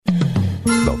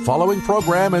following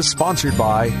program is sponsored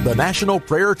by the National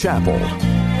Prayer Chapel.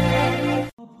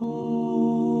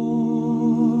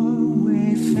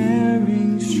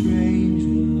 Wayfaring stranger,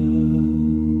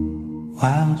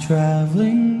 while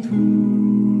traveling through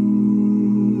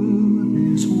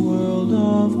this world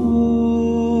of woe,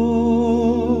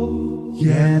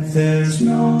 yet there's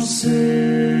no sickness,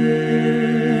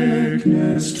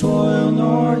 toil,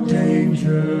 nor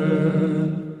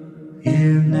danger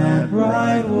in that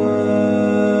bright world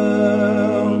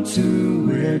to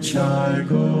which I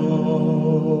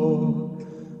go.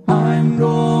 I'm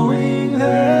going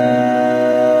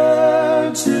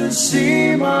there to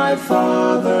see my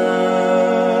Father.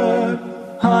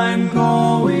 I'm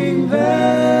going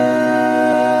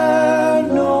there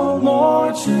no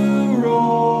more to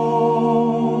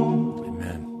roam.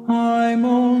 Amen. I'm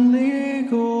only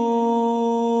going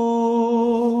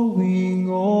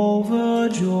over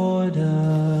Jordan.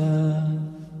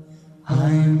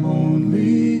 I'm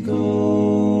only going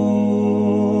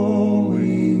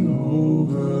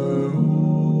over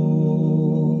home.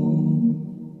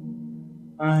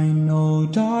 I know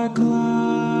dark clouds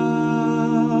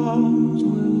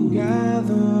will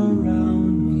gather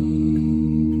round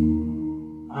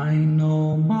me. I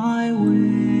know my way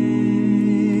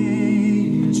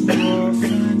is rough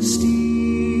and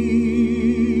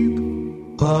steep,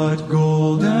 but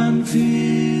golden fields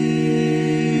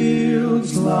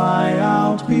lie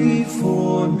out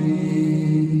before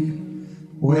me,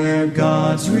 where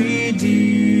God's redeemed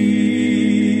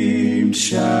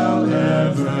shall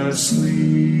ever sleep.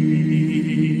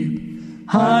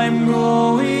 I'm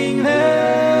going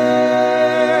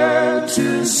there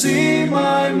to see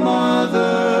my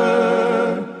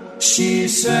mother. She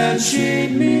said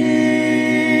she'd meet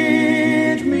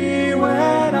me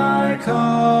when I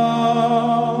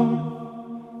come.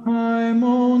 I'm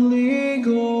only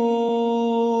going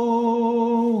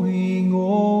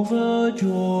over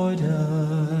Jordan.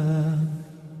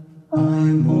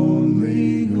 I'm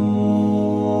only going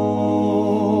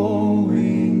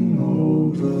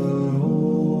over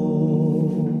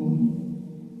home.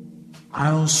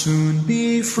 I'll soon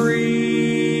be free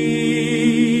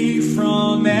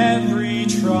from every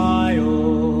trial.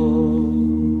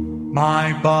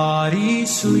 My body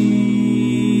sleep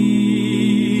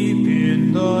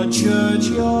in the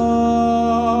churchyard.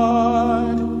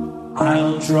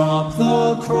 I'll drop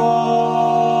the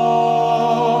cross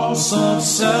of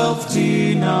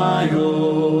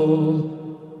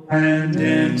self-denial and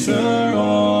enter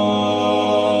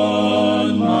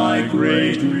on my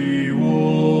great reward.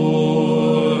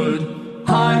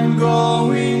 I'm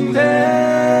going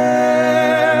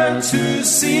there to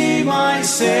see my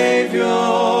Savior,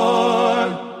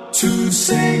 to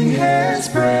sing His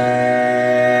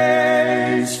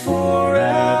praise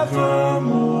forevermore.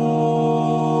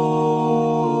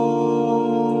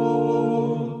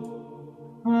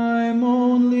 I'm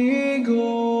only going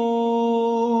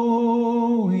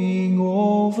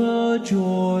over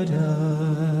Jordan.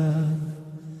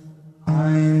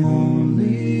 I'm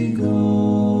only going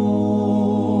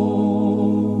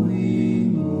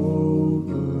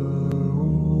over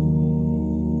home.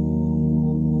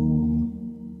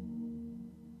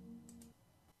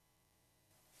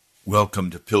 Welcome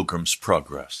to Pilgrim's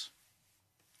Progress.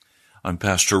 I'm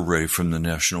Pastor Ray from the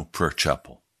National Prayer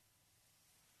Chapel.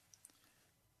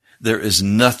 There is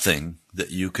nothing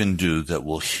that you can do that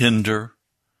will hinder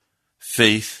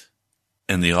faith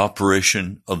and the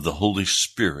operation of the Holy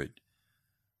Spirit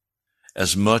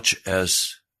as much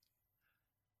as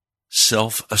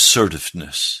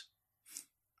self-assertiveness.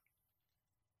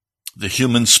 The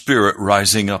human spirit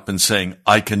rising up and saying,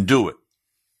 I can do it.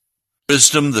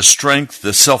 Wisdom, the strength,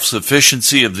 the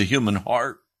self-sufficiency of the human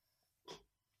heart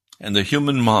and the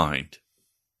human mind.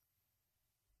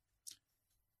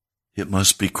 It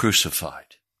must be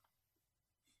crucified.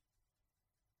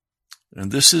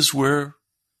 And this is where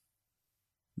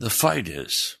the fight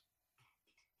is.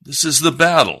 This is the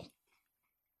battle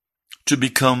to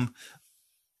become,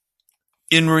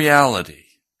 in reality,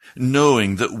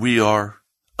 knowing that we are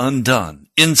undone,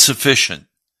 insufficient,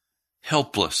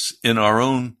 helpless in our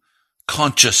own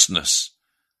consciousness,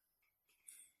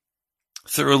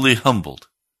 thoroughly humbled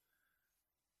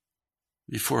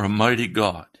before a mighty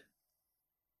God.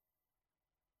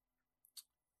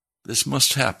 This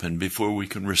must happen before we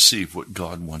can receive what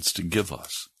God wants to give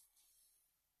us.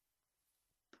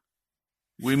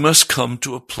 We must come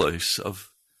to a place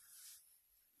of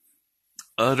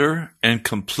utter and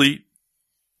complete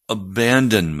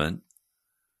abandonment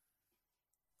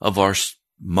of our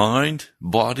mind,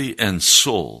 body, and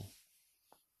soul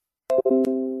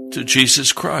to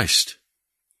Jesus Christ.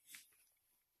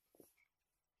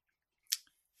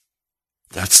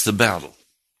 That's the battle.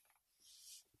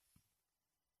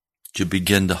 To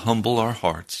begin to humble our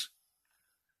hearts,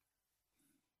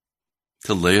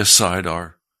 to lay aside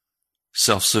our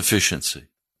self-sufficiency,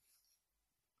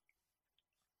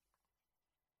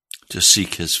 to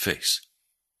seek his face.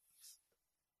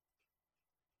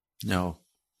 Now,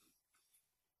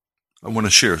 I want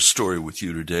to share a story with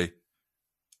you today.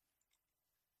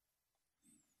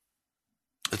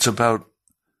 It's about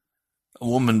a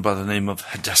woman by the name of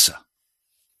Hadassah.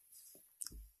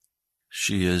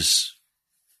 She is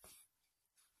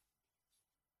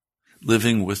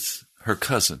living with her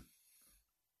cousin.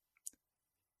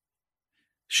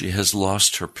 She has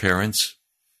lost her parents.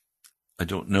 I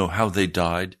don't know how they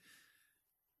died,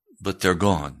 but they're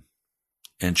gone.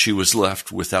 And she was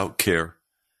left without care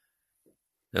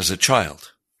as a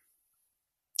child.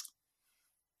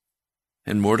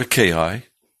 And Mordecai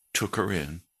took her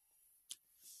in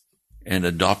and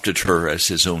adopted her as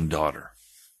his own daughter.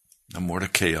 Now,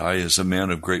 Mordecai is a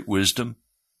man of great wisdom.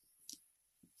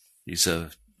 He's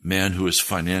a man who is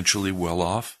financially well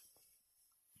off.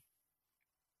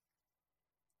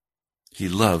 He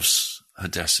loves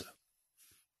Hadassah.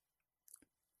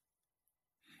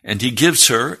 And he gives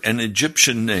her an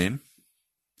Egyptian name,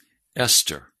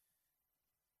 Esther.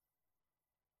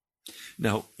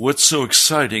 Now, what's so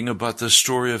exciting about the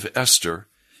story of Esther,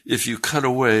 if you cut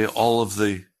away all of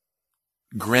the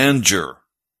grandeur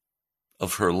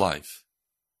of her life,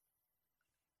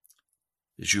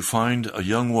 is you find a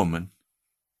young woman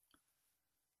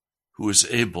who is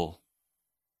able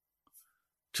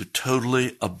to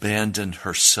totally abandon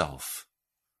herself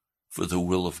for the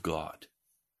will of God.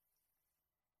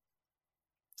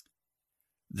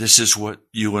 This is what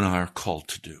you and I are called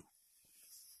to do.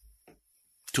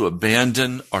 To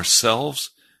abandon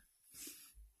ourselves,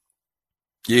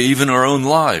 even our own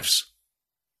lives,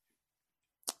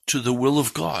 to the will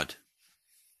of God.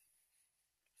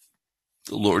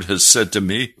 The Lord has said to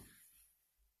me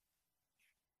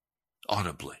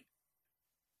audibly,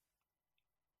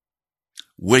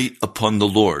 wait upon the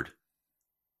Lord. He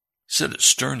said it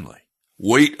sternly.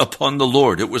 Wait upon the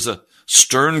Lord. It was a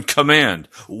stern command.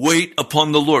 Wait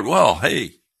upon the Lord. Well,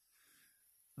 hey,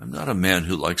 I'm not a man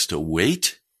who likes to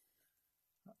wait.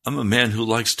 I'm a man who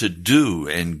likes to do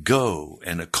and go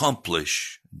and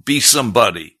accomplish, be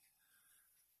somebody.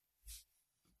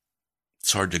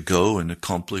 It's hard to go and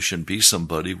accomplish and be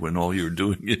somebody when all you're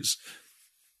doing is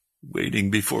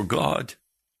waiting before God.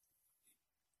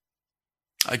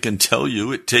 I can tell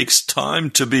you it takes time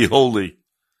to be holy.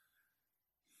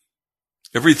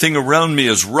 Everything around me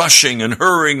is rushing and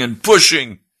hurrying and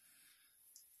pushing.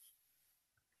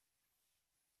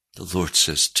 The Lord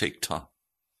says, take time.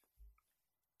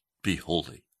 Be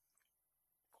holy.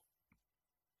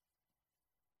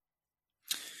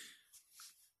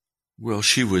 Well,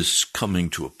 she was coming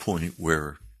to a point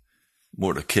where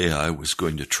Mordecai was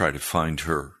going to try to find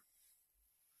her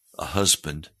a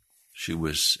husband. She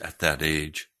was at that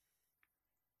age.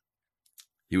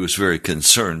 He was very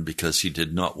concerned because he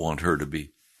did not want her to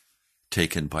be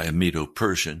taken by a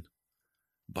Medo-Persian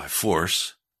by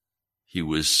force. He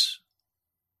was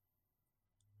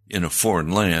in a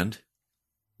foreign land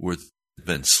where they've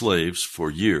been slaves for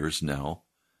years now.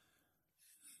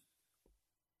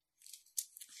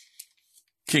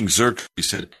 King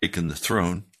Xerxes had taken the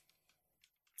throne.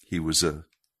 He was a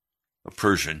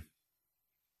Persian.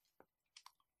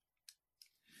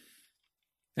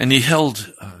 And he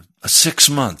held a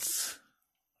 6-month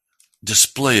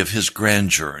display of his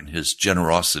grandeur and his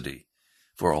generosity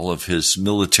for all of his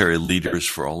military leaders,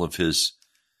 for all of his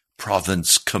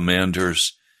province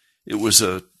commanders. It was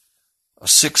a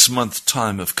 6-month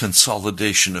time of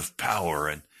consolidation of power,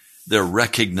 and they're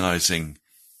recognizing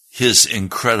his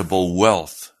incredible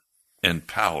wealth and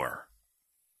power.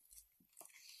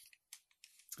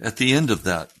 At the end of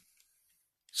that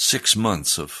 6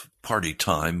 months of party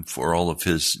time for all of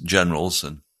his generals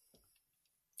and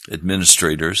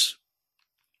administrators,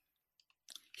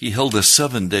 he held a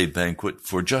 7-day banquet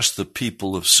for just the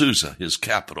people of Susa, his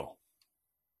capital.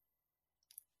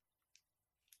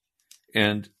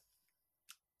 And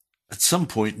at some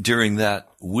point during that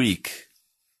week,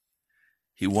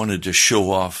 he wanted to show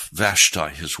off Vashti,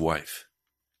 his wife.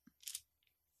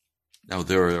 Now,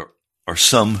 there are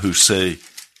some who say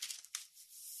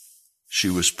she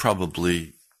was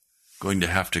probably going to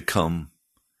have to come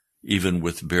even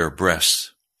with bare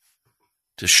breasts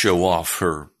to show off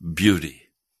her beauty.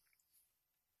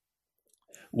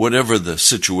 Whatever the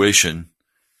situation,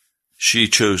 she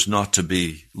chose not to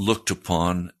be looked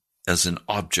upon as an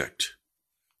object.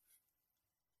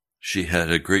 She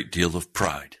had a great deal of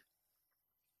pride.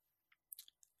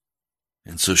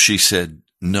 And so she said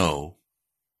no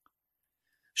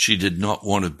She did not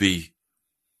want to be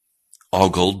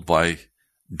ogled by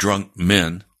drunk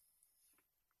men.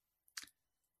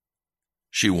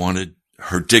 She wanted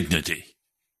her dignity.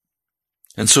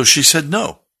 And so she said,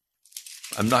 no,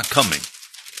 I'm not coming.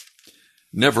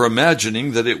 Never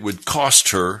imagining that it would cost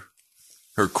her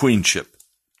her queenship.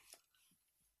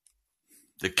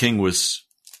 The king was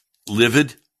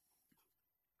livid,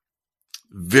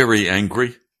 very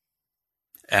angry,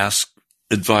 asked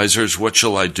advisors, what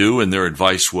shall I do? And their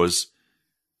advice was,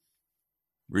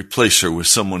 replace her with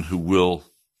someone who will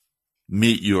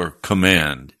meet your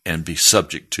command and be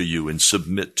subject to you and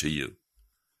submit to you.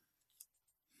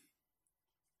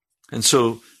 And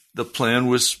so the plan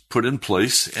was put in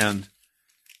place, and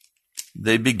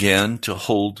they began to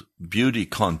hold beauty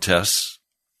contests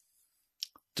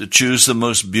to choose the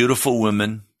most beautiful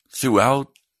women throughout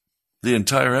the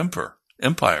entire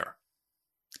empire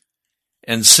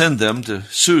and send them to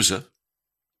Susa.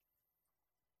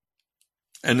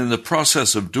 And in the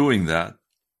process of doing that,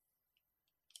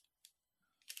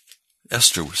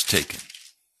 Esther was taken,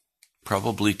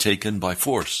 probably taken by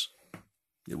force.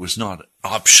 It was not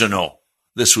optional.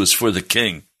 This was for the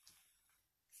king.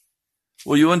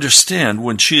 Well, you understand,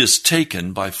 when she is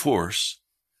taken by force,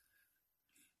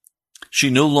 she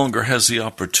no longer has the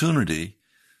opportunity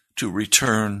to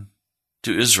return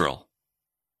to Israel,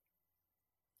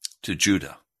 to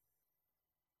Judah,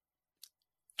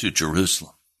 to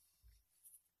Jerusalem.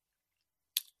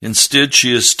 Instead,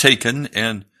 she is taken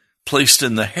and placed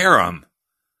in the harem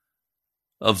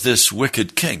of this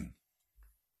wicked king.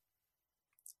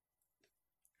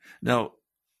 Now,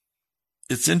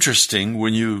 it's interesting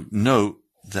when you note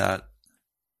that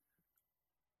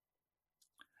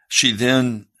she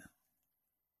then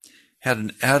had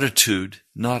an attitude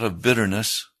not of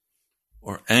bitterness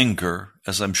or anger,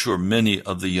 as I'm sure many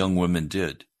of the young women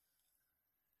did,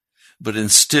 but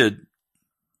instead,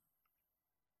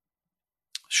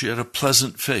 she had a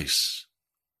pleasant face.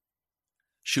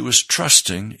 She was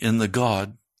trusting in the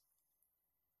God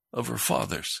of her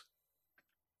fathers.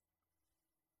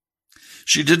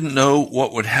 She didn't know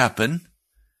what would happen.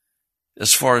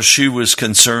 As far as she was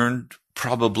concerned,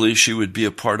 probably she would be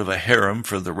a part of a harem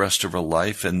for the rest of her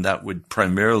life, and that would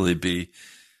primarily be,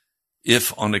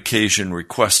 if on occasion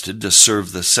requested, to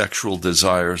serve the sexual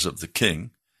desires of the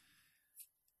king.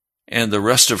 And the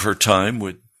rest of her time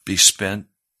would be spent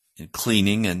in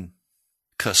cleaning and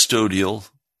custodial,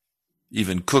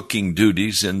 even cooking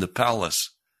duties in the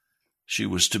palace. She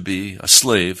was to be a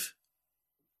slave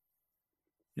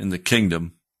in the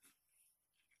kingdom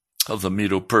of the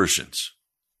Medo-Persians.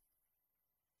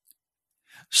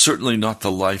 Certainly not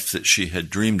the life that she had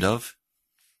dreamed of.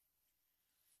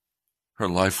 Her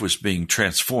life was being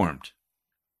transformed.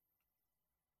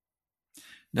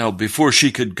 Now, before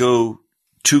she could go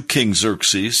to King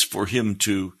Xerxes for him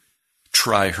to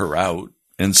try her out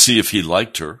and see if he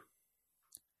liked her,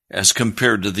 as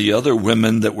compared to the other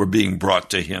women that were being brought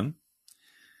to him,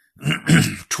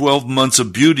 12 months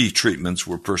of beauty treatments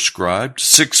were prescribed,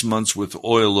 6 months with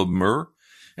oil of myrrh,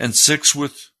 and 6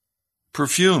 with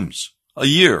perfumes, a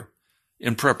year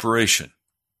in preparation.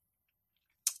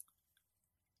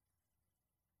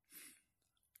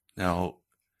 Now,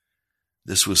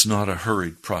 this was not a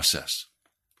hurried process.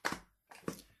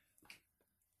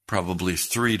 Probably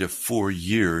 3 to 4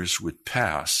 years would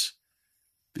pass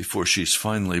before she's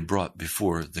finally brought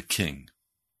before the king.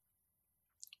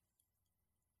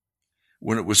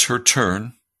 When it was her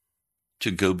turn to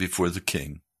go before the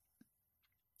king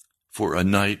for a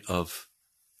night of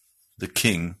the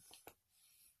king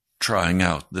trying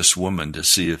out this woman to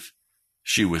see if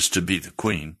she was to be the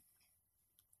queen.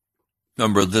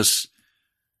 Remember, this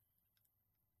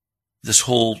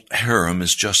whole harem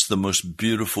is just the most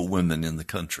beautiful women in the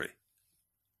country,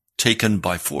 taken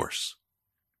by force.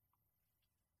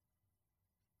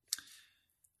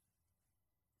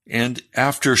 And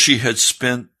after she had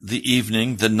spent the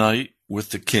evening, the night with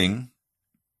the king,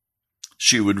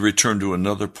 she would return to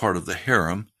another part of the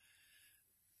harem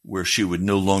where she would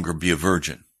no longer be a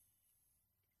virgin.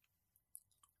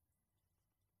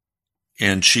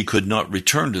 And she could not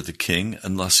return to the king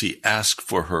unless he asked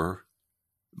for her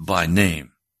by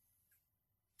name.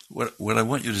 What I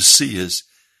want you to see is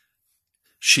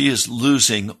she is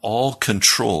losing all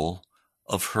control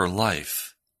of her life.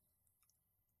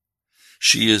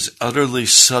 She is utterly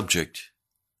subject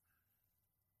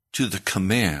to the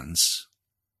commands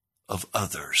of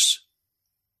others.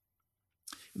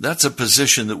 That's a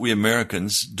position that we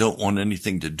Americans don't want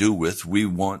anything to do with. We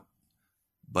want,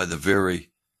 by the very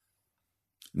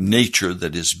nature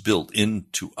that is built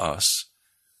into us,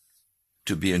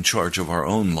 to be in charge of our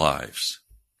own lives.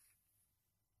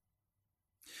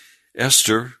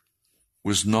 Esther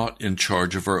was not in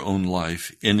charge of her own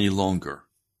life any longer.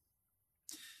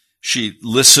 She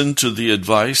listened to the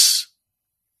advice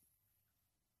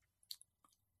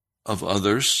of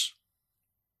others,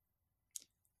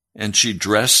 and she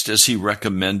dressed as he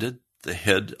recommended, the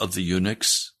head of the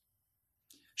eunuchs.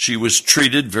 She was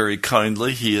treated very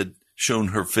kindly. He had shown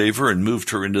her favor and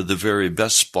moved her into the very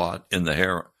best spot in the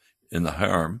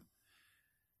harem.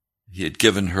 He had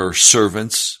given her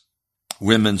servants,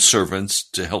 women servants,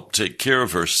 to help take care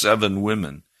of her, 7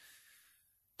 women,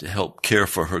 to help care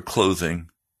for her clothing,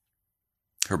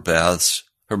 her baths,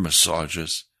 her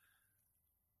massages,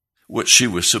 what she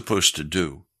was supposed to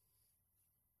do.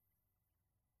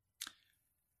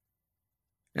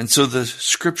 And so the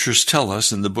scriptures tell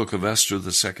us in the book of Esther,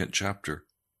 the 2nd chapter,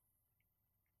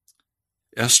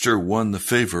 Esther won the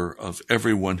favor of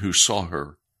everyone who saw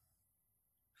her.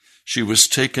 She was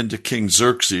taken to King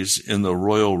Xerxes in the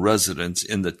royal residence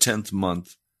in the 10th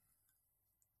month,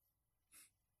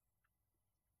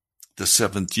 the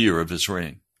 7th year of his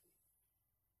reign.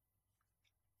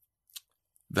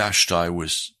 Vashti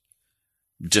was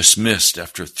dismissed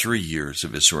after 3 years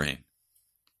of his reign.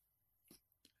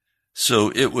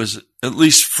 So it was at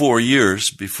least 4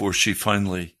 years before she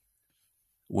finally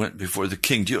went before the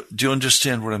king. Do you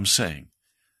understand what I'm saying?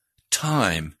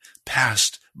 Time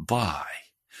passed by.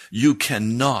 You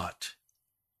cannot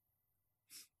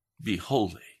be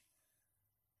holy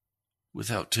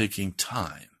without taking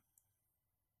time.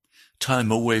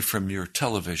 Time away from your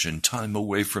television, time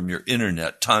away from your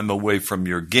internet, time away from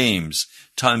your games,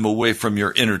 time away from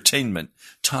your entertainment,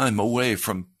 time away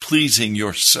from pleasing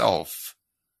yourself.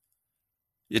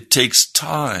 It takes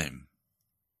time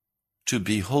to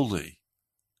be holy.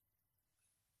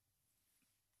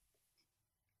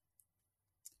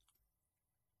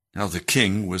 Now the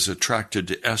king was attracted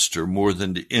to Esther more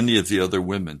than to any of the other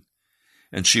women,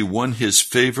 and she won his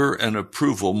favor and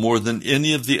approval more than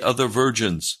any of the other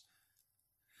virgins.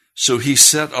 So he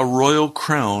set a royal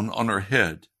crown on her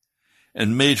head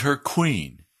and made her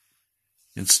queen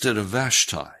instead of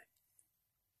Vashti.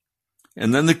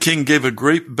 And then the king gave a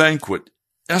great banquet,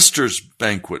 Esther's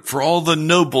banquet, for all the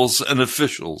nobles and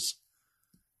officials.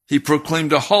 He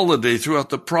proclaimed a holiday throughout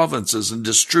the provinces and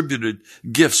distributed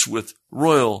gifts with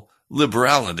royal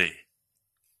liberality.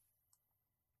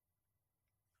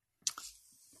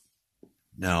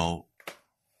 Now,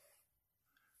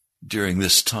 during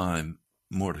this time,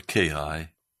 Mordecai,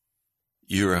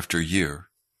 year after year,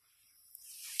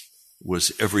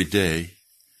 was every day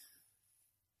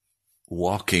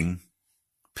walking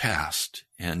past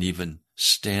and even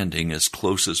standing as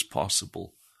close as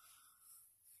possible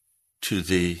to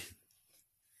the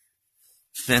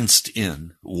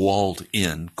fenced-in,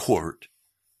 walled-in court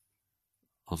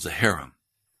of the harem.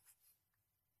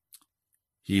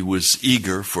 He was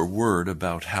eager for word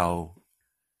about how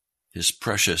his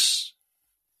precious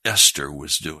Esther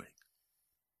was doing.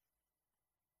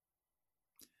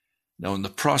 Now, in the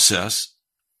process,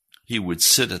 he would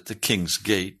sit at the king's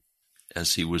gate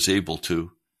as he was able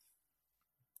to,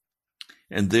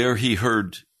 and there he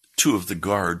heard 2 of the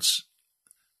guards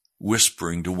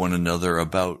whispering to one another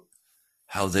about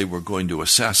how they were going to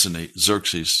assassinate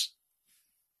Xerxes,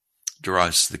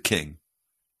 Darius the king.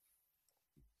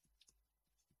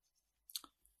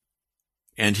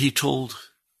 And he told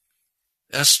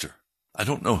Esther, I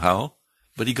don't know how,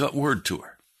 but he got word to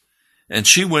her. And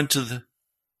she went to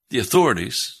the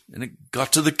authorities, and it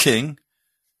got to the king.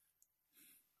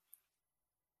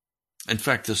 In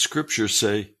fact, the scriptures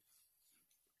say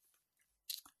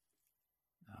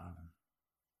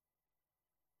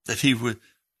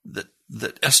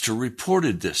that Esther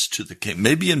reported this to the king,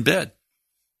 maybe in bed.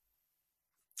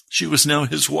 She was now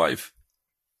his wife.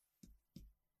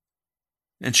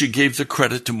 And she gave the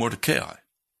credit to Mordecai.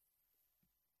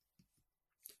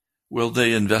 Well,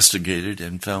 they investigated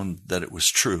and found that it was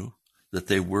true, that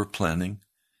they were planning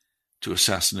to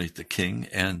assassinate the king,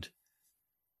 and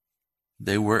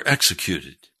they were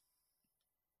executed.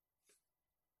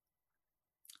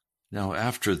 Now,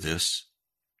 after this,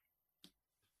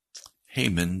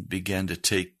 Haman began to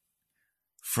take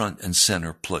front and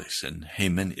center place, and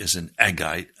Haman is an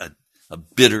Agite, a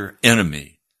bitter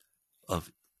enemy of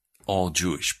all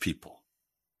Jewish people.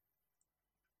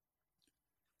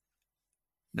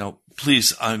 Now,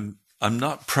 please, I'm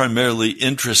not primarily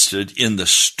interested in the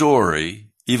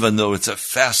story, even though it's a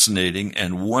fascinating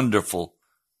and wonderful,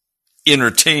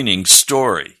 entertaining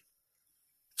story.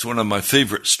 It's one of my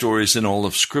favorite stories in all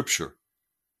of Scripture.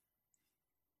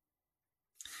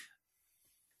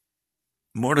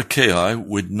 Mordecai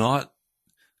would not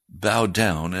bow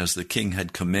down as the king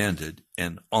had commanded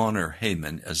and honor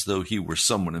Haman as though he were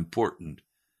someone important,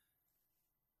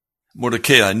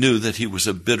 Mordecai knew that he was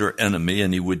a bitter enemy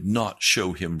and he would not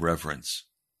show him reverence.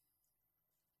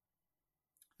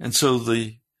 And so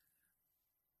the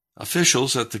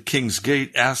officials at the king's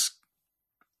gate asked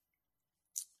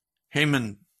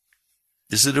Haman,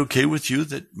 is it okay with you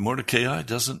that Mordecai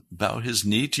doesn't bow his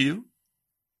knee to you?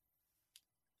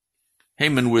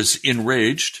 Haman was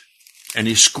enraged, and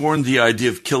he scorned the idea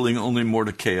of killing only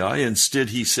Mordecai. Instead,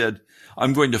 he said,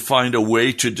 I'm going to find a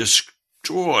way to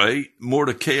destroy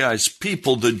Mordecai's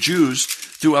people, the Jews,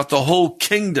 throughout the whole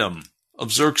kingdom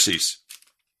of Xerxes.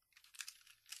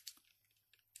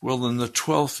 Well, in the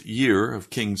 12th year of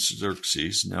King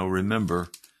Xerxes, now remember,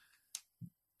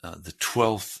 the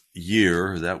 12th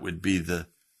year, that would be the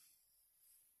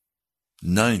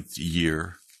 9th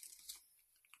year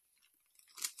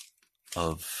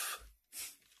of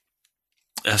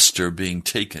Esther being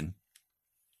taken.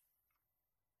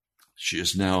 She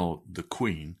is now the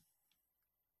queen.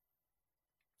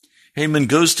 Haman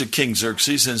goes to King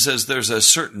Xerxes and says, there's a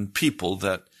certain people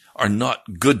that are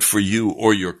not good for you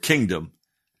or your kingdom.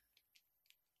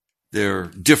 They're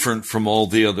different from all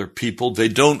the other people. They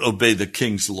don't obey the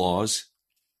king's laws.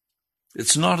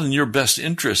 It's not in your best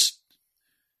interest,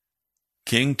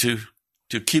 king, to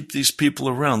keep these people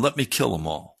around. Let me kill them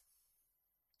all.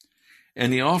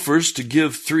 And he offers to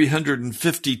give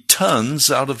 350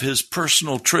 tons out of his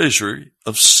personal treasury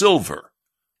of silver,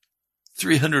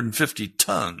 350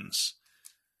 tons,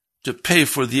 to pay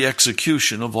for the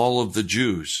execution of all of the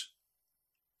Jews.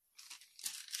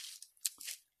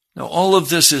 Now, all of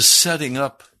this is setting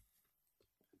up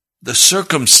the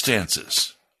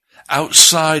circumstances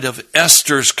outside of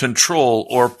Esther's control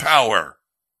or power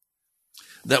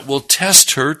that will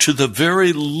test her to the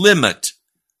very limit.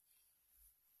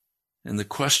 And the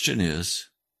question is,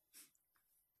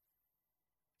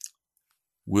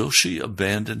 will she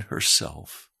abandon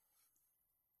herself,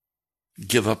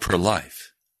 give up her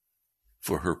life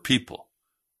for her people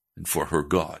and for her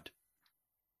God?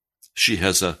 She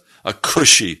has a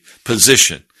cushy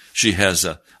position. She has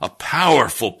a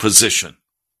powerful position.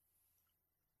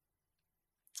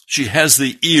 She has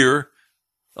the ear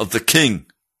of the king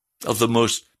of the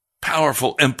most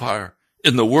powerful empire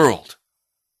in the world.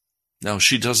 Now,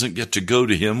 she doesn't get to go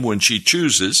to him when she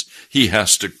chooses. He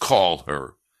has to call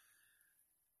her.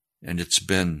 And it's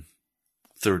been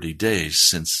 30 days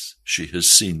since she has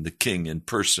seen the king in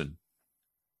person.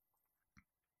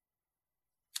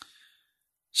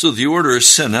 So the order is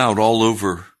sent out all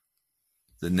over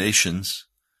the nations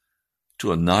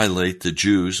to annihilate the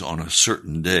Jews on a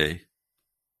certain day,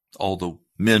 all the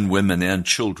men, women, and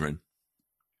children,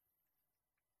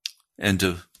 and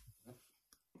to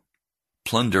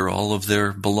plunder all of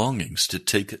their belongings, to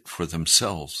take it for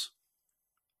themselves.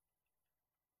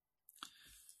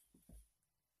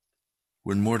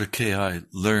 When Mordecai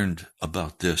learned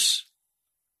about this,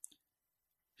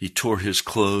 he tore his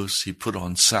clothes, he put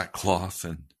on sackcloth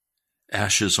and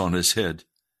ashes on his head,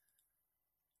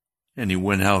 and he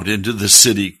went out into the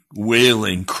city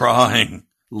wailing, crying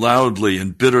loudly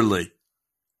and bitterly.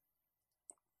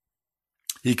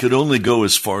 He could only go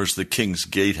as far as the king's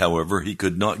gate, however. He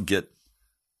could not get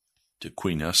to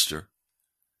Queen Esther.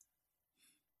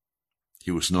 He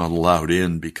was not allowed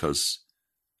in because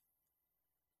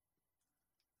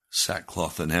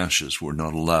sackcloth and ashes were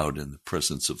not allowed in the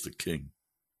presence of the king.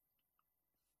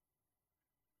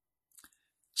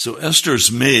 So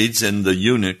Esther's maids and the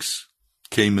eunuchs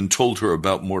came and told her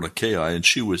about Mordecai, and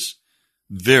she was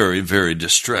very, very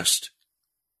distressed.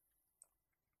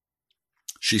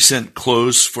 She sent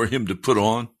clothes for him to put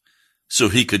on so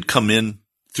he could come in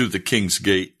through the king's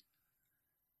gate.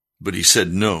 But he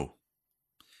said no.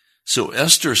 So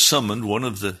Esther summoned one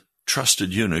of the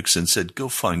trusted eunuchs and said, go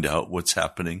find out what's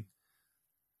happening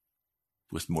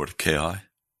with Mordecai.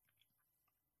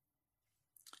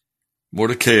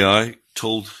 Mordecai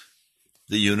told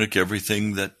the eunuch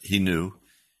everything that he knew,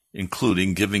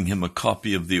 including giving him a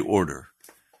copy of the order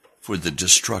for the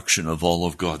destruction of all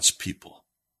of God's people.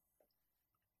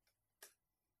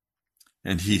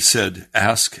 And he said,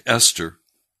 ask Esther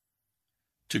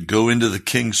to go into the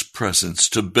king's presence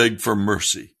to beg for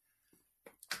mercy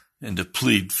and to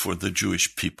plead for the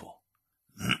Jewish people.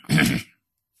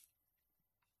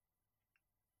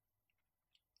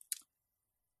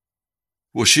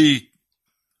 Well, she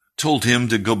told him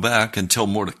to go back and tell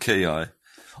Mordecai,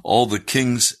 all the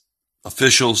king's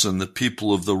officials and the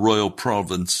people of the royal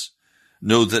province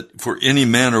know that for any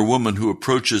man or woman who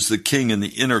approaches the king in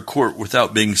the inner court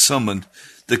without being summoned,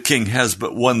 the king has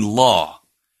but one law,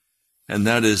 and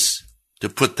that is to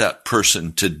put that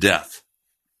person to death.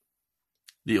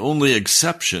 The only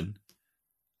exception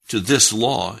to this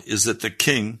law is that the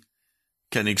king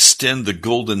can extend the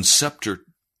golden scepter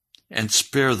and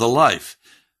spare the life.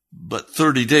 But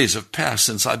 30 days have passed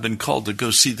since I've been called to go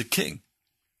see the king.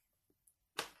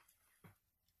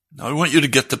 Now I want you to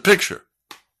get the picture.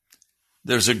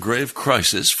 There's a grave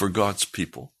crisis for God's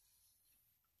people.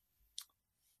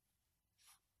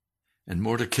 And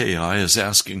Mordecai is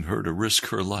asking her to risk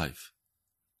her life,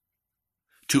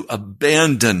 to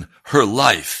abandon her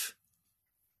life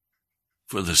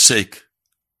for the sake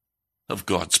of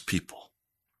God's people.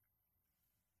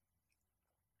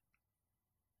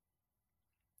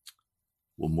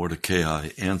 Well, Mordecai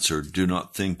answered, "Do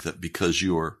not think that because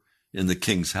you are in the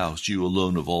king's house, you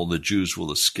alone of all the Jews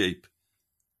will escape.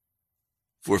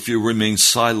 For if you remain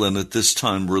silent at this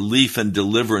time, relief and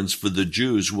deliverance for the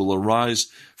Jews will arise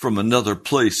from another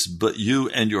place, but you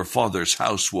and your father's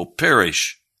house will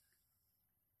perish.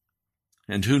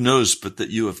 And who knows but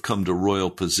that you have come to royal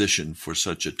position for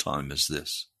such a time as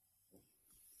this?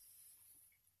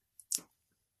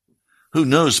 Who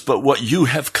knows but what you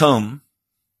have come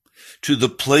to the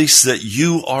place that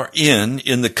you are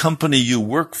in the company you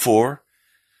work for,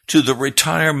 to the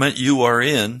retirement you are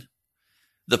in,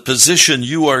 the position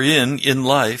you are in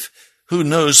life. Who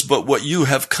knows but what you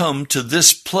have come to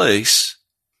this place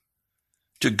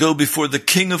to go before the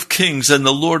King of Kings and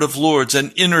the Lord of Lords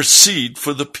and intercede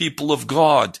for the people of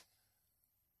God.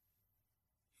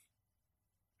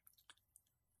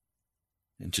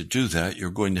 And to do that, you're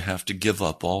going to have to give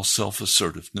up all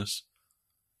self-assertiveness.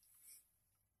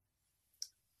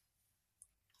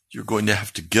 You're going to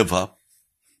have to give up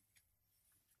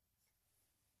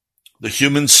the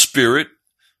human spirit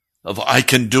of I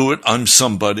can do it, I'm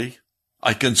somebody,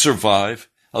 I can survive,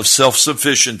 of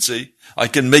self-sufficiency, I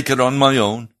can make it on my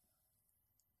own.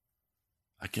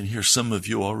 I can hear some of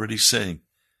you already saying,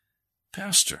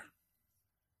 "Pastor,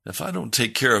 if I don't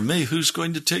take care of me, who's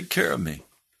going to take care of me?"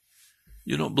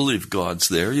 You don't believe God's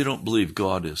there. You don't believe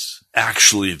God is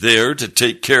actually there to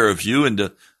take care of you and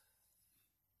to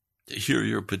hear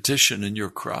your petition and your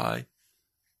cry.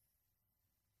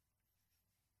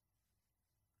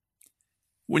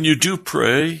 When you do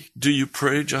you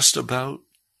pray just about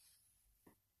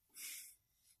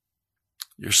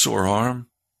your sore arm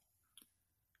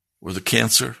or the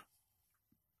cancer?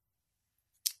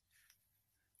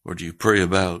 Or do you pray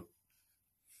about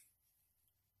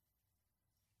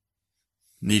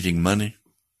needing money,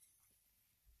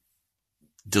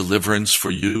 deliverance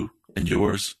for you and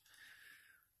yours?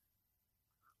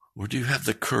 Or do you have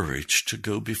the courage to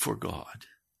go before God,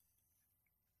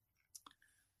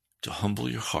 to humble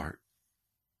your heart,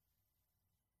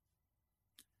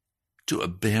 to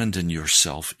abandon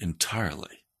yourself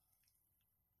entirely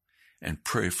and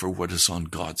pray for what is on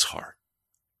God's heart?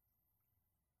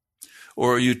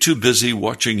 Or are you too busy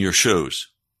watching your shows?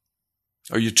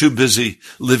 Are you too busy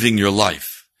living your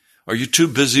life? Are you too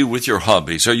busy with your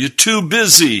hobbies? Are you too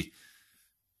busy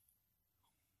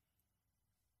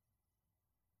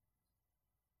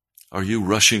Are you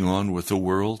rushing on with the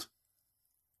world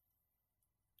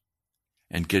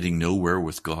and getting nowhere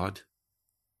with God?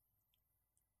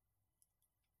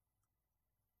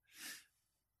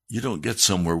 You don't get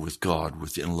somewhere with God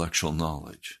with intellectual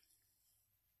knowledge.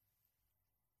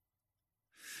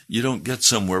 You don't get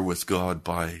somewhere with God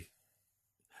by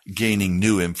gaining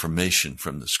new information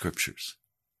from the Scriptures.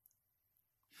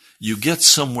 You get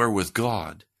somewhere with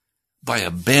God by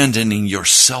abandoning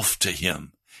yourself to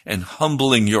Him and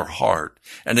humbling your heart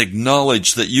and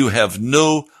acknowledge that you have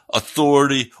no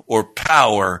authority or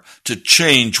power to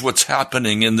change what's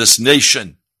happening in this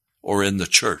nation or in the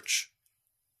church.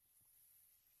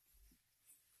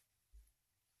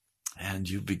 And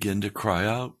you begin to cry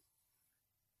out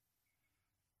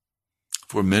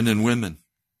for men and women,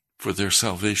 for their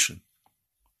salvation.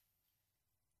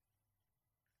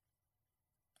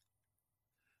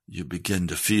 You begin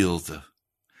to feel the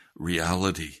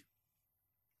reality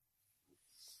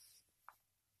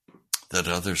that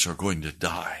others are going to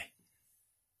die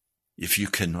if you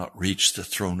cannot reach the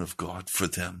throne of God for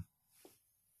them.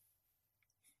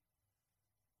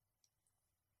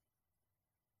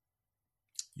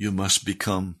 You must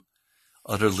become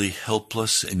utterly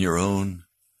helpless in your own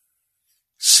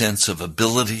sense of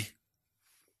ability.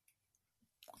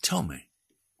 Tell me,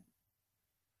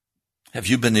 have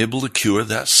you been able to cure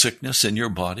that sickness in your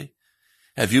body?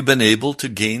 Have you been able to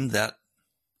gain that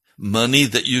money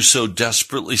that you so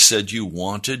desperately said you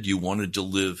wanted? You wanted to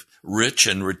live rich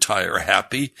and retire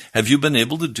happy. Have you been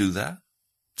able to do that?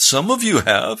 Some of you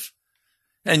have,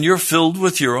 and you're filled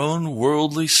with your own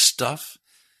worldly stuff.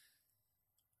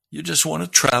 You just want to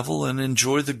travel and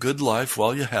enjoy the good life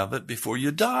while you have it before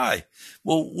you die.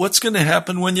 Well, what's going to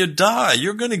happen when you die?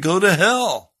 You're going to go to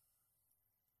hell.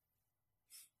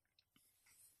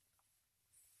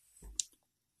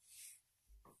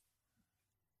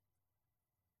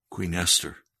 Queen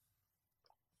Esther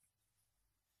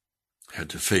had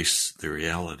to face the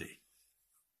reality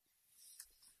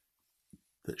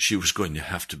that she was going to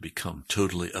have to become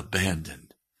totally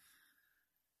abandoned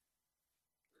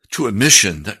to a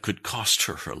mission that could cost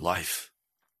her her life.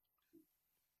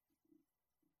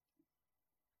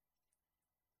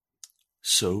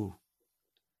 So,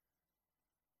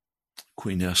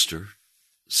 Queen Esther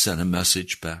sent a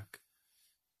message back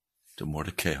to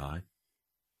Mordecai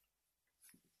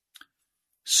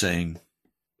saying,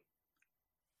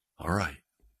 all right,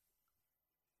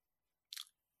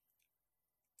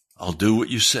 I'll do what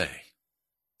you say,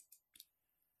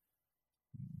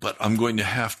 but I'm going to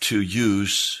have to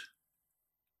use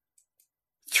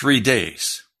 3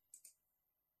 days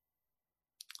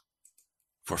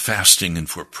for fasting and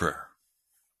for prayer.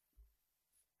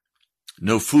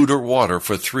 No food or water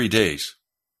for 3 days.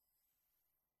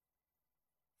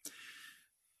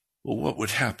 Well, what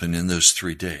would happen in those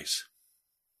 3 days?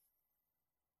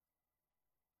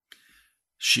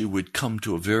 She would come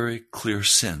to a very clear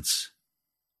sense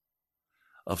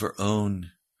of her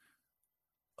own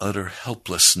utter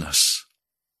helplessness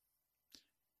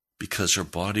because her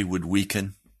body would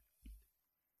weaken.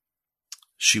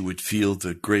 She would feel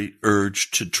the great urge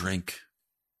to drink.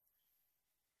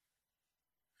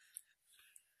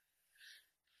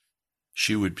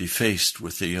 She would be faced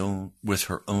with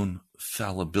her own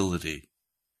fallibility.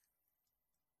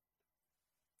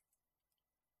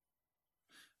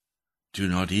 Do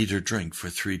not eat or drink for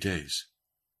 3 days.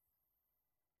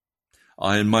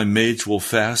 I and my maids will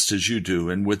fast as you do,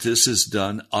 and when this is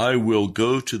done, I will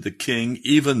go to the king,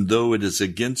 even though it is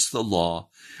against the law.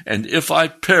 And if I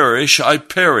perish, I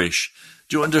perish.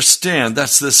 Do you understand?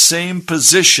 That's the same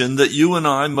position that you and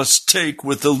I must take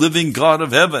with the living God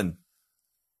of heaven.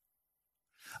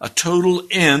 A total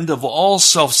end of all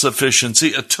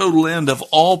self-sufficiency, a total end of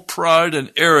all pride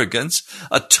and arrogance,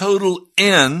 a total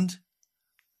end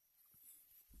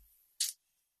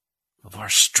of our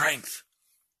strength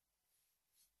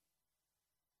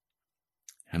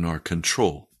and our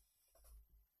control.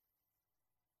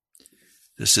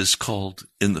 This is called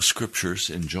in the scriptures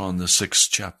in John the 6th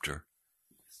chapter,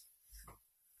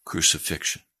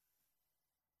 crucifixion.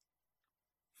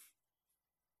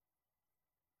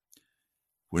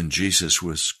 When Jesus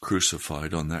was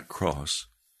crucified on that cross,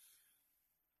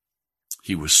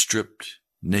 he was stripped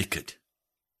naked.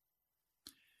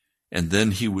 And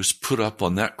then he was put up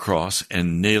on that cross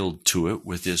and nailed to it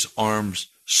with his arms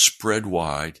spread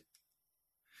wide.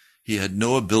 He had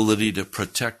no ability to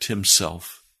protect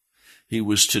himself. He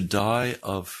was to die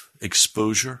of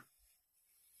exposure,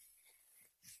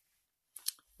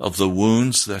 of the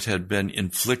wounds that had been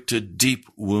inflicted, deep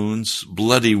wounds,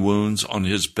 bloody wounds on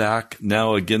his back,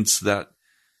 now against that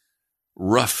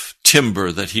rough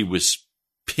timber that he was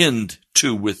pinned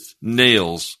to with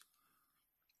nails.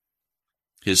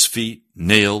 His feet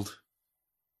nailed.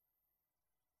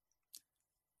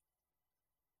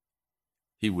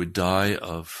 He would die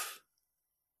of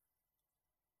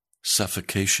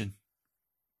suffocation.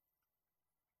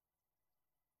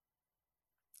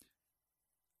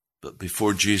 But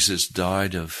before Jesus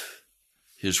died of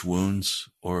his wounds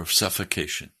or of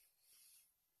suffocation,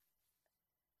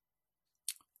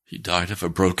 he died of a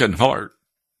broken heart.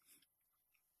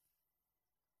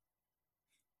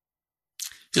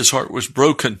 His heart was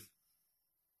broken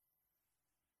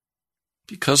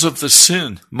because of the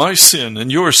sin, my sin and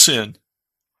your sin.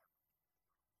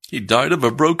 He died of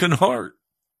a broken heart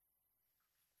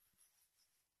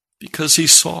because he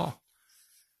saw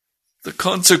the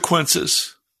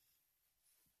consequences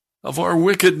of our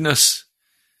wickedness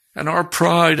and our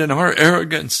pride and our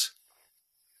arrogance.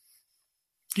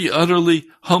 He utterly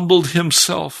humbled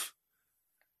himself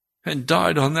and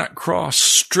died on that cross,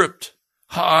 stripped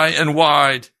high and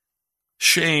wide,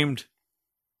 shamed,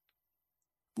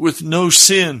 with no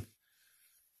sin.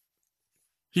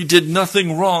 He did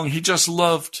nothing wrong. He just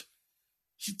loved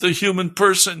the human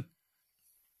person.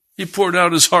 He poured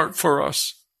out his heart for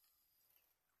us.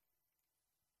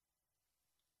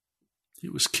 He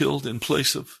was killed in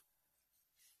place of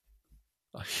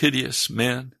a hideous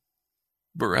man,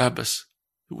 Barabbas,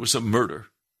 who was a murderer.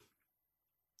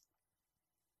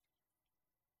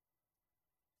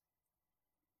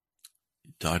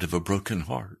 He died of a broken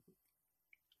heart.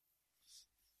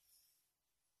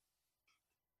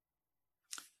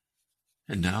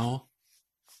 And now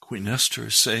Queen Esther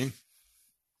is saying,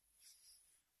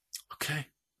 okay,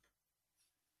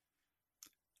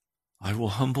 I will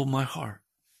humble my heart.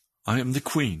 I am the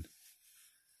queen.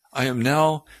 I am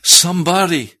now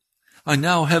somebody. I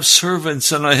now have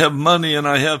servants and I have money and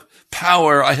I have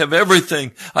power. I have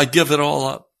everything. I give it all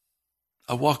up.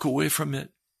 I walk away from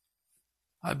it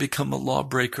I become a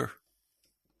lawbreaker,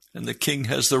 and the king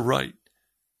has the right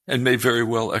and may very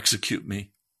well execute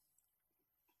me.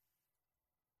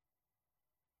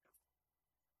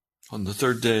 On the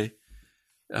third day,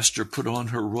 Esther put on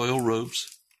her royal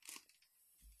robes.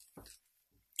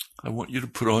 I want you to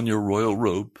put on your royal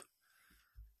robe.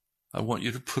 I want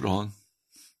you to put on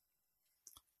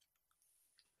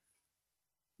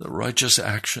the righteous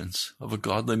actions of a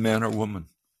godly man or woman.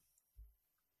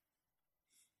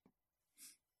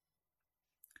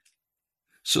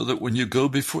 So that when you go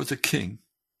before the king,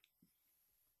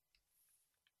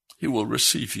 he will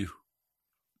receive you.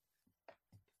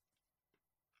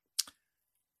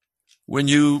 When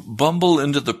you bumble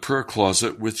into the prayer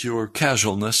closet with your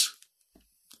casualness,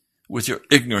 with your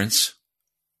ignorance,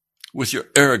 with your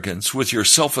arrogance, with your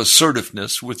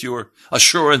self-assertiveness, with your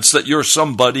assurance that you're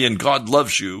somebody and God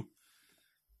loves you,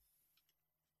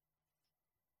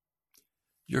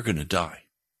 you're going to die.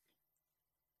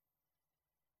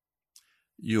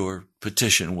 Your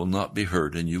petition will not be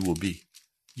heard, and you will be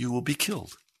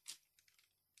killed.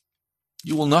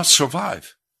 You will not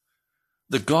survive.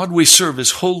 The God we serve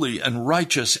is holy and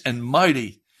righteous and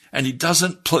mighty, and he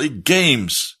doesn't play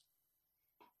games.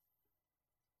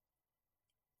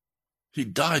 He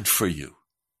died for you.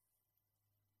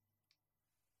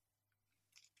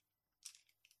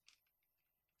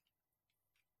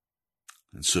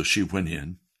 And so she went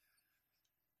in,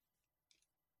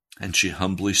 and she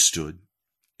humbly stood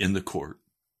in the court.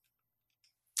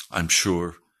 I'm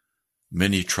sure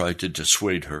many tried to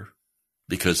dissuade her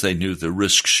because they knew the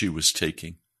risk she was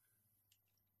taking.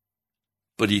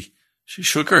 But she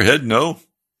shook her head no.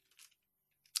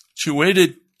 She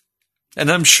waited, and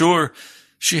I'm sure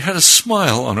she had a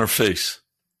smile on her face.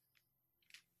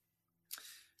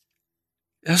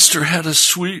 Esther had a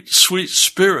sweet, sweet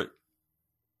spirit.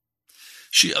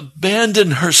 She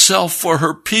abandoned herself for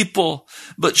her people,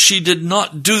 but she did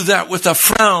not do that with a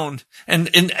frown and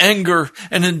in anger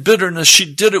and in bitterness.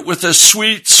 She did it with a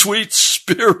sweet, sweet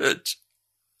spirit.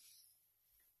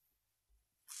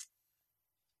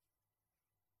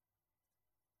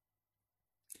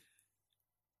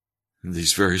 In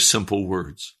these very simple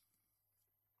words,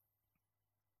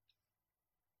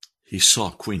 he saw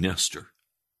Queen Esther.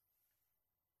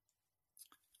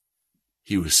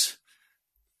 He was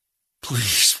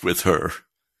pleased with her.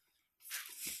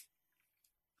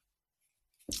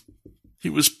 He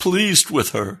was pleased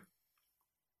with her.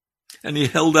 And he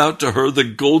held out to her the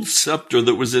gold scepter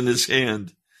that was in his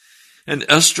hand. And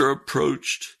Esther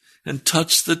approached and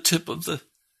touched the tip of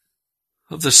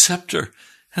the scepter.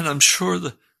 And I'm sure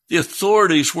the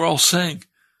authorities were all saying,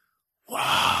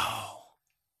 wow,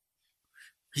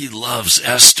 he loves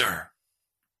Esther.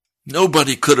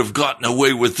 Nobody could have gotten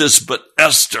away with this but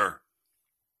Esther.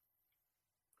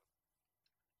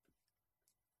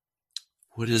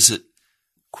 What is it,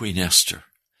 Queen Esther?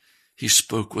 He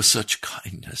spoke with such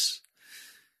kindness.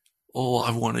 Oh,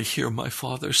 I want to hear my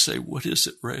father say, what is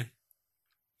it, Ray?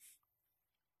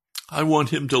 I want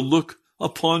him to look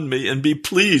upon me and be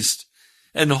pleased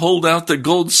and hold out the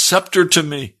gold scepter to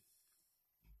me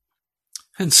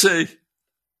and say,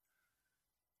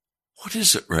 what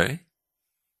is it, Ray?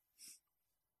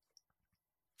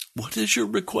 What is your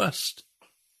request?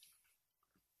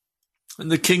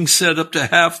 And the king said, up to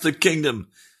half the kingdom.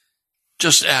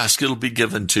 Just ask, it'll be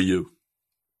given to you.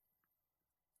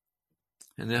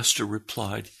 And Esther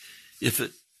replied, if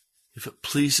it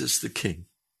pleases the king,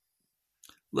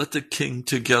 let the king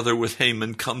together with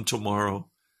Haman come tomorrow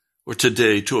or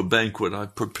today to a banquet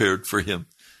I've prepared for him.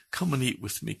 Come and eat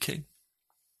with me, king.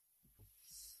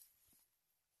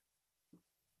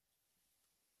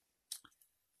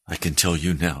 I can tell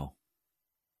you now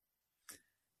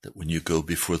that when you go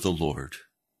before the Lord,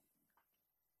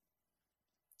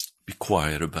 be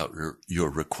quiet about your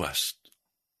request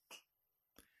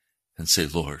and say,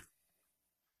 Lord,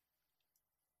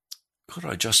 could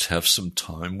I just have some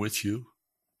time with you?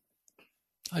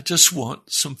 I just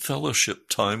want some fellowship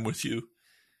time with you.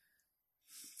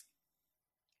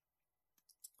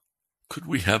 Could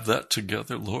we have that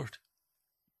together, Lord?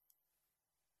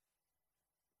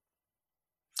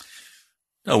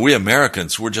 Now, we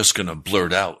Americans, we're just going to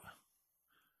blurt out,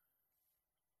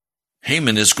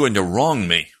 Haman is going to wrong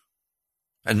me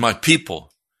and my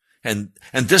people, and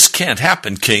this can't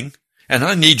happen, king, and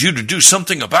I need you to do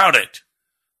something about it.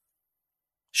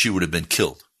 She would have been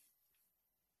killed.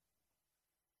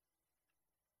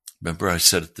 Remember I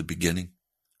said at the beginning,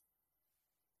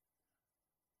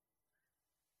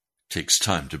 it takes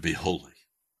time to be holy.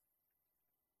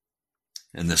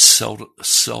 And the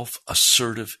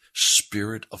self-assertive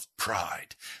spirit of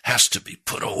pride has to be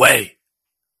put away.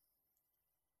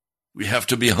 We have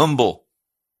to be humble.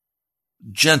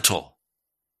 gentle.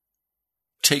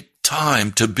 Take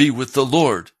time to be with the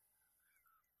Lord.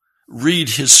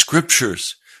 Read his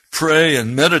scriptures. Pray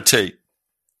and meditate.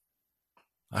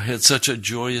 I had such a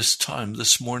joyous time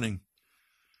this morning.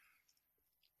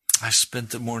 I spent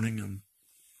the morning in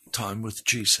time with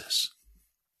Jesus.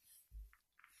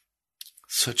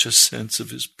 Such a sense of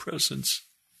his presence.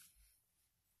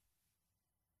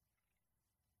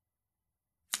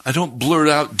 I don't blurt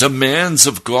out demands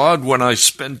of God when I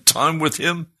spend time with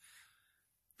him,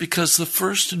 because the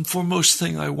first and foremost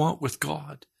thing I want with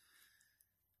God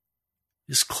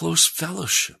is close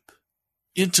fellowship,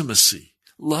 intimacy,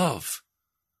 love.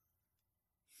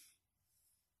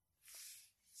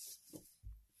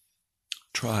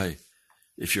 Try,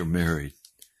 if you're married,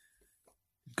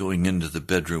 going into the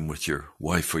bedroom with your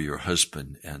wife or your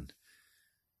husband, and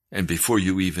before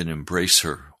you even embrace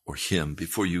her or him,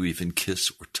 before you even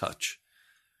kiss or touch,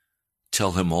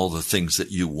 tell him all the things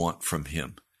that you want from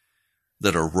him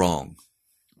that are wrong.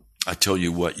 I tell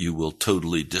you what, you will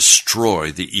totally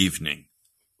destroy the evening,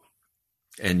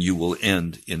 and you will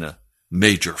end in a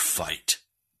major fight.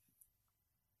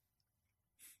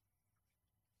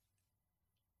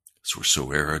 So we're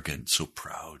so arrogant, so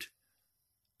proud,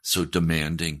 so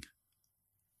demanding.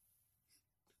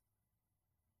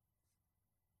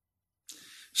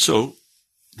 So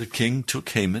the king took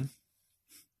Haman,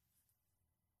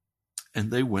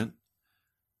 and they went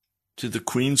to the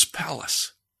queen's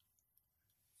palace.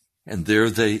 And there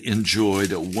they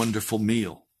enjoyed a wonderful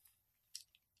meal.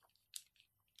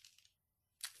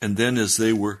 And then as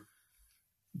they were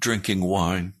drinking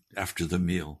wine after the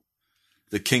meal,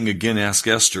 the king again asked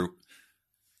Esther,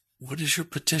 "What is your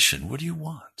petition? What do you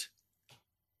want?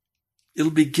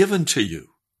 It'll be given to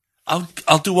you.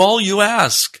 I'll do all you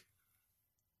ask."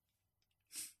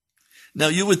 Now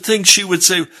you would think she would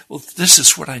say, "Well, this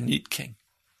is what I need, king.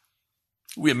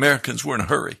 We Americans, we're in a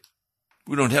hurry.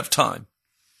 We don't have time."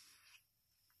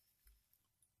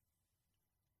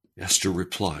 Esther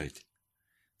replied,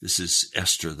 this is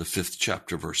Esther, the 5th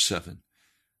chapter, verse 7.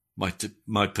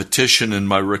 My petition and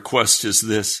my request is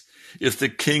this: if the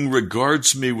king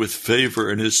regards me with favor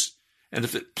and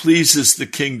if it pleases the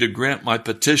king to grant my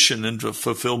petition and to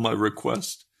fulfill my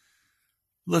request,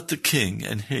 let the king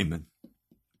and Haman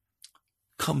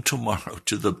come tomorrow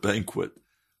to the banquet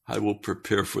I will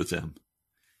prepare for them,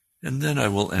 and then I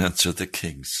will answer the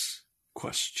king's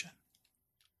question.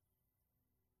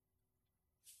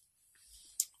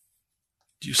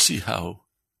 Do you see how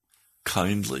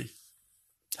kindly,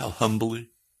 how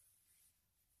humbly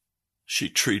she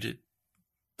treated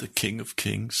the King of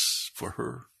Kings for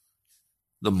her,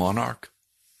 the monarch?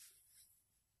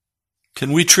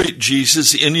 Can we treat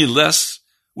Jesus any less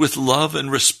with love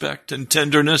and respect and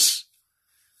tenderness?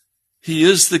 He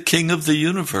is the King of the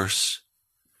universe.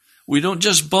 We don't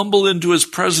just bumble into his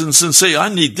presence and say,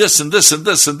 "I need this and this and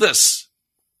this and this."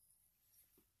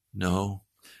 No,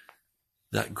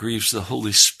 that grieves the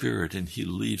Holy Spirit and he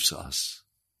leaves us.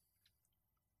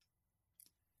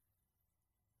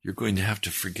 You're going to have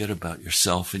to forget about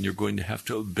yourself, and you're going to have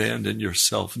to abandon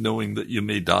yourself, knowing that you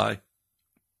may die.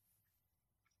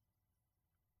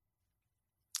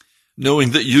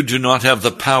 Knowing that you do not have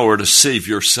the power to save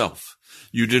yourself.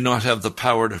 You do not have the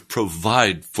power to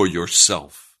provide for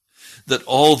yourself. That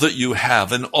all that you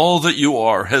have and all that you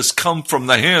are has come from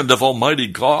the hand of Almighty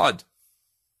God.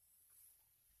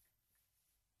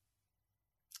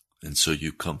 And so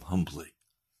you come humbly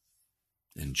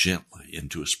and gently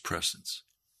into his presence.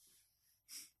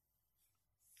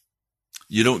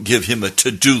 You don't give him a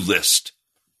to-do list.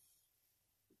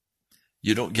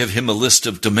 You don't give him a list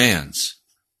of demands.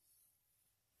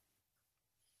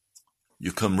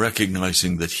 You come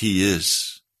recognizing that he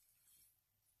is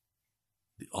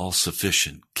the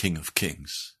all-sufficient King of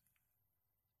Kings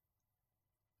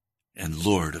and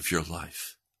Lord of your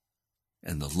life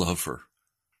and the lover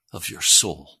of your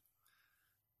soul.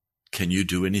 Can you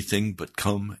do anything but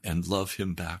come and love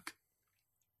him back?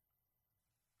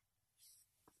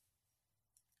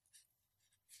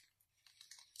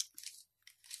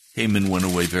 Haman went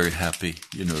away very happy.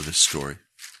 You know this story.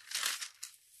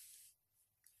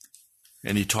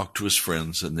 And he talked to his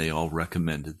friends, and they all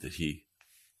recommended that he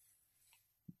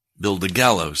build a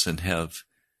gallows and have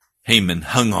Haman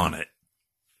hung on it.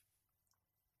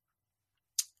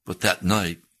 But that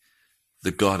night,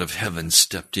 the God of heaven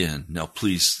stepped in. Now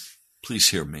please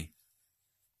hear me.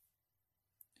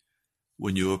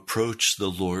 When you approach the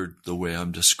Lord the way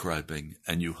I'm describing,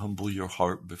 and you humble your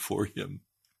heart before him,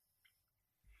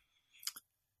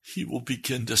 he will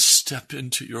begin to step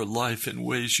into your life in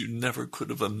ways you never could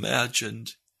have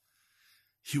imagined.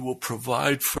 He will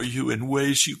provide for you in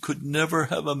ways you could never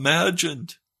have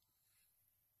imagined.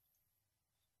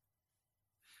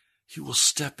 He will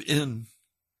step in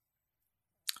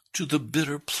to the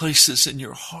bitter places in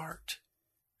your heart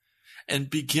and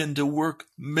begin to work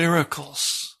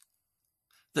miracles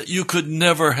that you could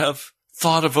never have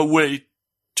thought of a way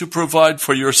to provide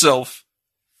for yourself.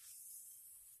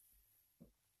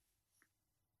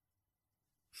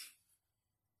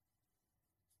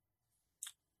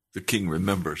 The king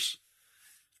remembers,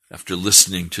 after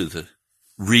listening to the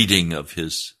reading of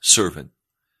his servant,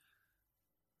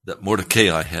 that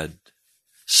Mordecai had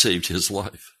saved his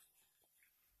life.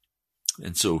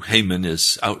 And so Haman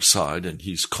is outside and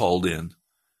he's called in.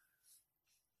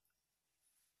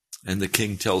 And the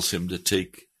king tells him to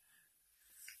take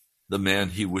the man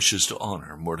he wishes to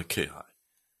honor, Mordecai,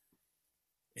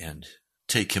 and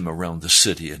take him around the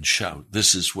city and shout.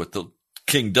 This is what the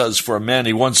king does for a man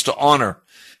he wants to honor.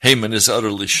 Haman is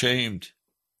utterly shamed.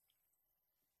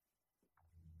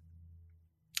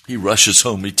 He rushes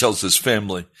home. He tells his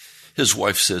family. His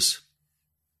wife says,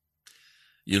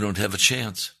 "You don't have a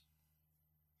chance.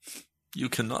 You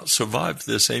cannot survive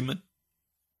this, Haman."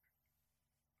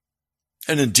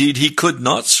 And indeed, he could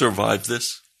not survive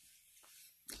this.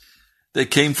 They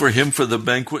came for him for the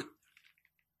banquet.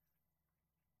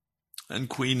 And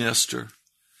Queen Esther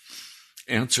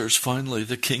answers finally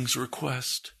the king's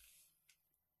request.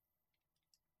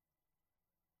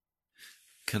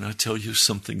 Can I tell you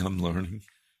something I'm learning?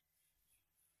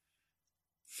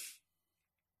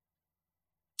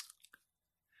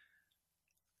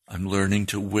 I'm learning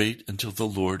to wait until the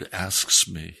Lord asks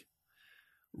me,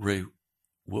 "Ray,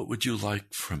 what would you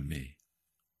like from me?"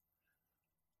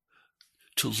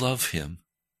 To love him,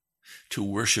 to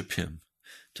worship him,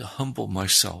 to humble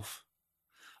myself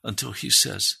until he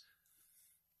says,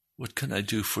 "What can I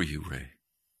do for you, Ray?"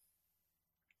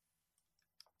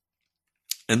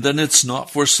 And then it's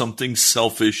not for something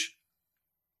selfish.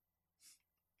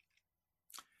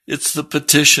 It's the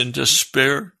petition to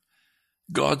spare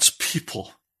God's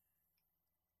people.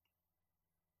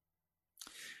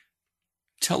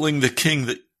 Telling the king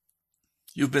that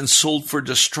you've been sold for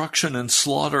destruction and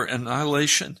slaughter and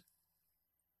annihilation.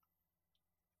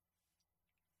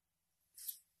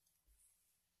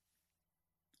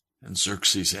 And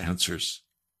Xerxes answers,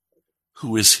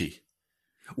 "Who is he?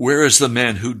 Where is the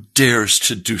man who dares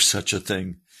to do such a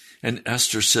thing?" And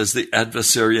Esther says the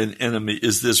adversary and enemy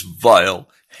is this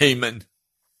vile Haman.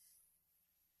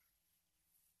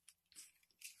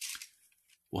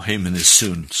 Well, Haman is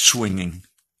soon swinging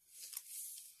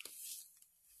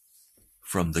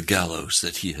from the gallows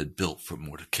that he had built for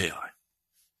Mordecai.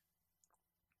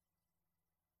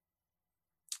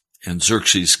 And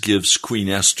Xerxes gives Queen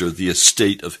Esther the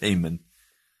estate of Haman.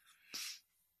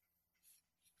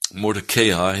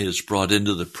 Mordecai is brought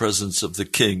into the presence of the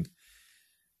king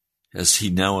as he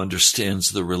now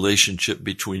understands the relationship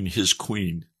between his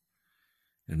queen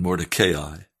and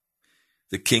Mordecai.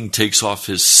 The king takes off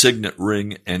his signet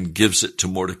ring and gives it to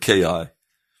Mordecai.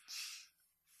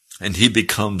 And he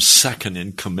becomes second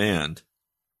in command,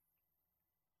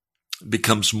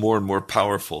 becomes more and more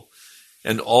powerful.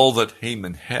 And all that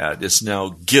Haman had is now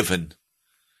given.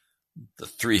 The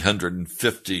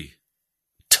 350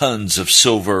 tons of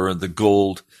silver and the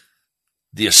gold,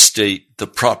 the estate, the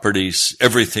properties,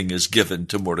 everything is given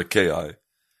to Mordecai.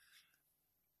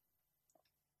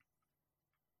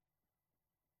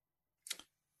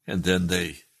 And then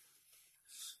they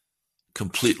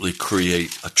completely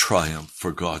create a triumph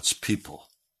for God's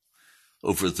people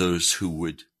over those who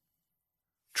would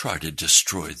try to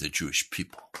destroy the Jewish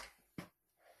people.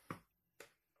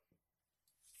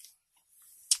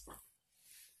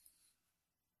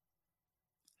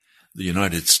 The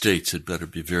United States had better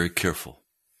be very careful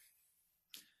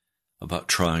about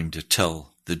trying to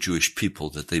tell the Jewish people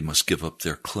that they must give up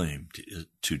their claim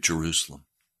to Jerusalem.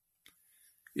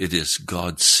 It is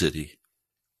God's city.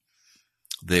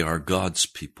 They are God's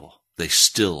people. They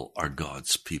still are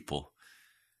God's people.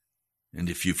 And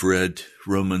if you've read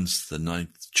Romans, the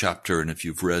 9th chapter, and if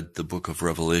you've read the book of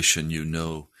Revelation, you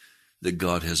know that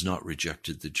God has not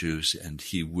rejected the Jews, and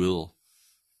He will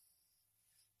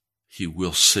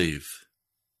save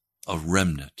a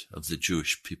remnant of the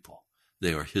Jewish people.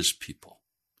 They are His people.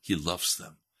 He loves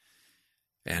them.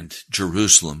 And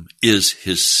Jerusalem is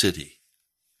His city.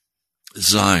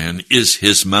 Zion is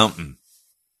His mountain.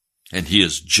 And He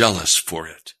is jealous for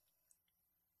it.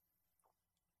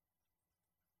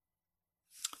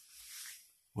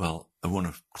 Well, I want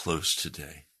to close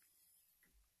today.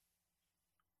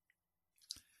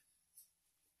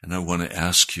 And I want to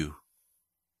ask you,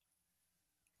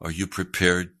 are you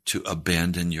prepared to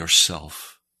abandon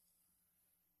yourself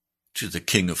to the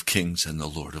King of Kings and the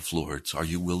Lord of Lords? Are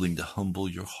you willing to humble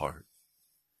your heart?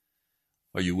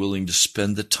 Are you willing to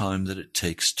spend the time that it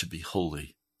takes to be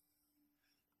holy?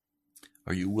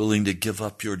 Are you willing to give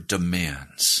up your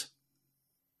demands?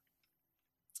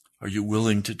 Are you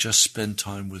willing to just spend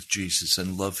time with Jesus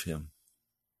and love him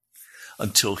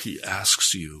until he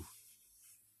asks you,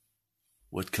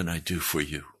 what can I do for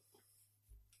you?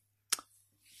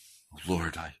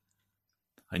 Lord, I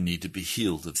need to be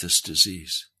healed of this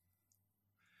disease.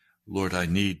 Lord, I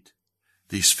need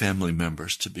these family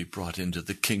members to be brought into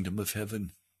the kingdom of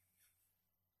heaven.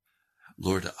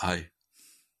 Lord, I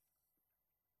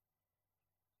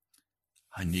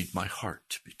need my heart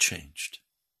to be changed.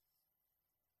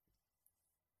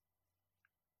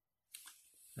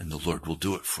 And the Lord will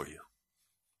do it for you.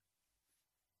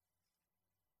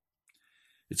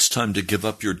 It's time to give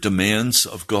up your demands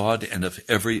of God and of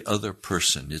every other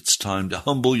person. It's time to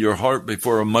humble your heart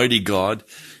before a mighty God.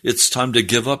 It's time to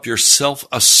give up your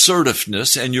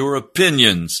self-assertiveness and your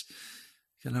opinions.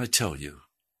 Can I tell you,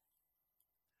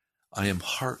 I am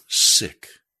heart sick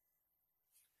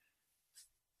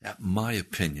at my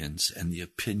opinions and the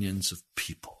opinions of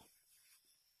people.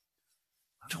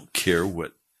 I don't care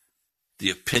what the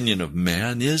opinion of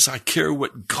man is. I care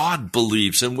what God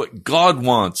believes and what God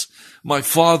wants. My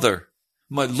Father,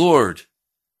 my Lord.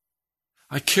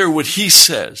 I care what he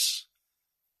says.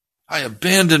 I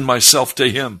abandon myself to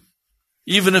him,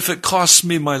 even if it costs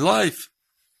me my life.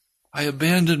 I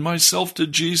abandon myself to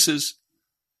Jesus.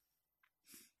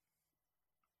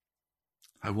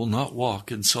 I will not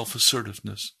walk in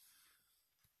self-assertiveness.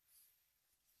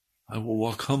 I will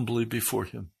walk humbly before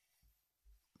him.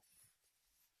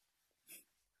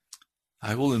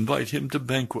 I will invite him to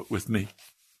banquet with me.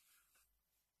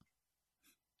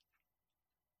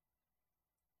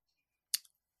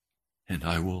 And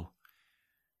I will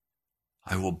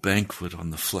banquet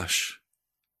on the flesh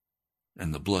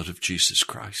and the blood of Jesus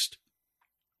Christ.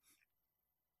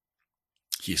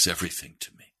 He is everything to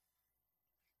me.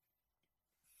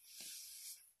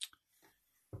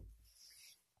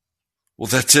 Well,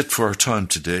 that's it for our time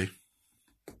today.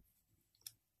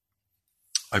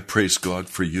 I praise God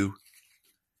for you.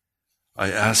 I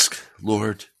ask,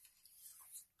 Lord,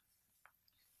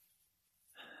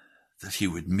 that he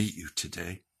would meet you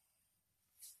today.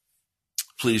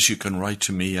 Please, you can write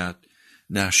to me at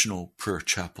National Prayer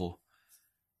Chapel,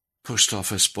 Post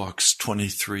Office Box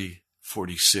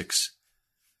 2346,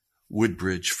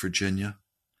 Woodbridge, Virginia,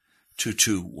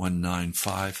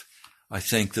 22195. I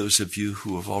thank those of you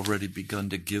who have already begun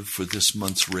to give for this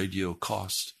month's radio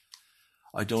cost.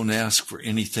 I don't ask for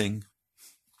anything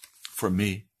for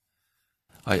me.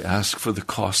 I ask for the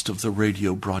cost of the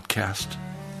radio broadcast.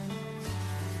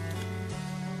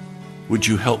 Would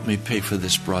you help me pay for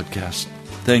this broadcast?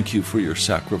 Thank you for your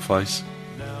sacrifice.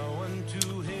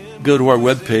 Go to our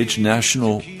webpage,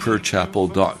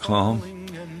 nationalprayerchapel.com,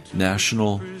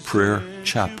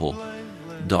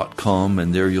 nationalprayerchapel.com,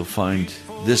 and there you'll find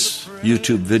this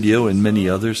YouTube video and many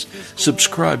others.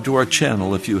 Subscribe to our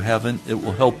channel if you haven't. It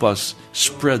will help us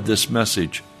spread this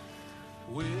message.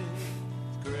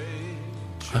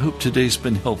 I hope today's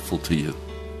been helpful to you.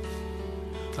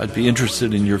 I'd be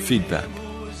interested in your feedback.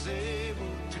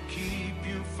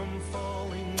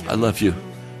 I love you.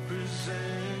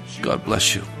 God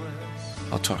bless you.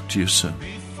 I'll talk to you soon.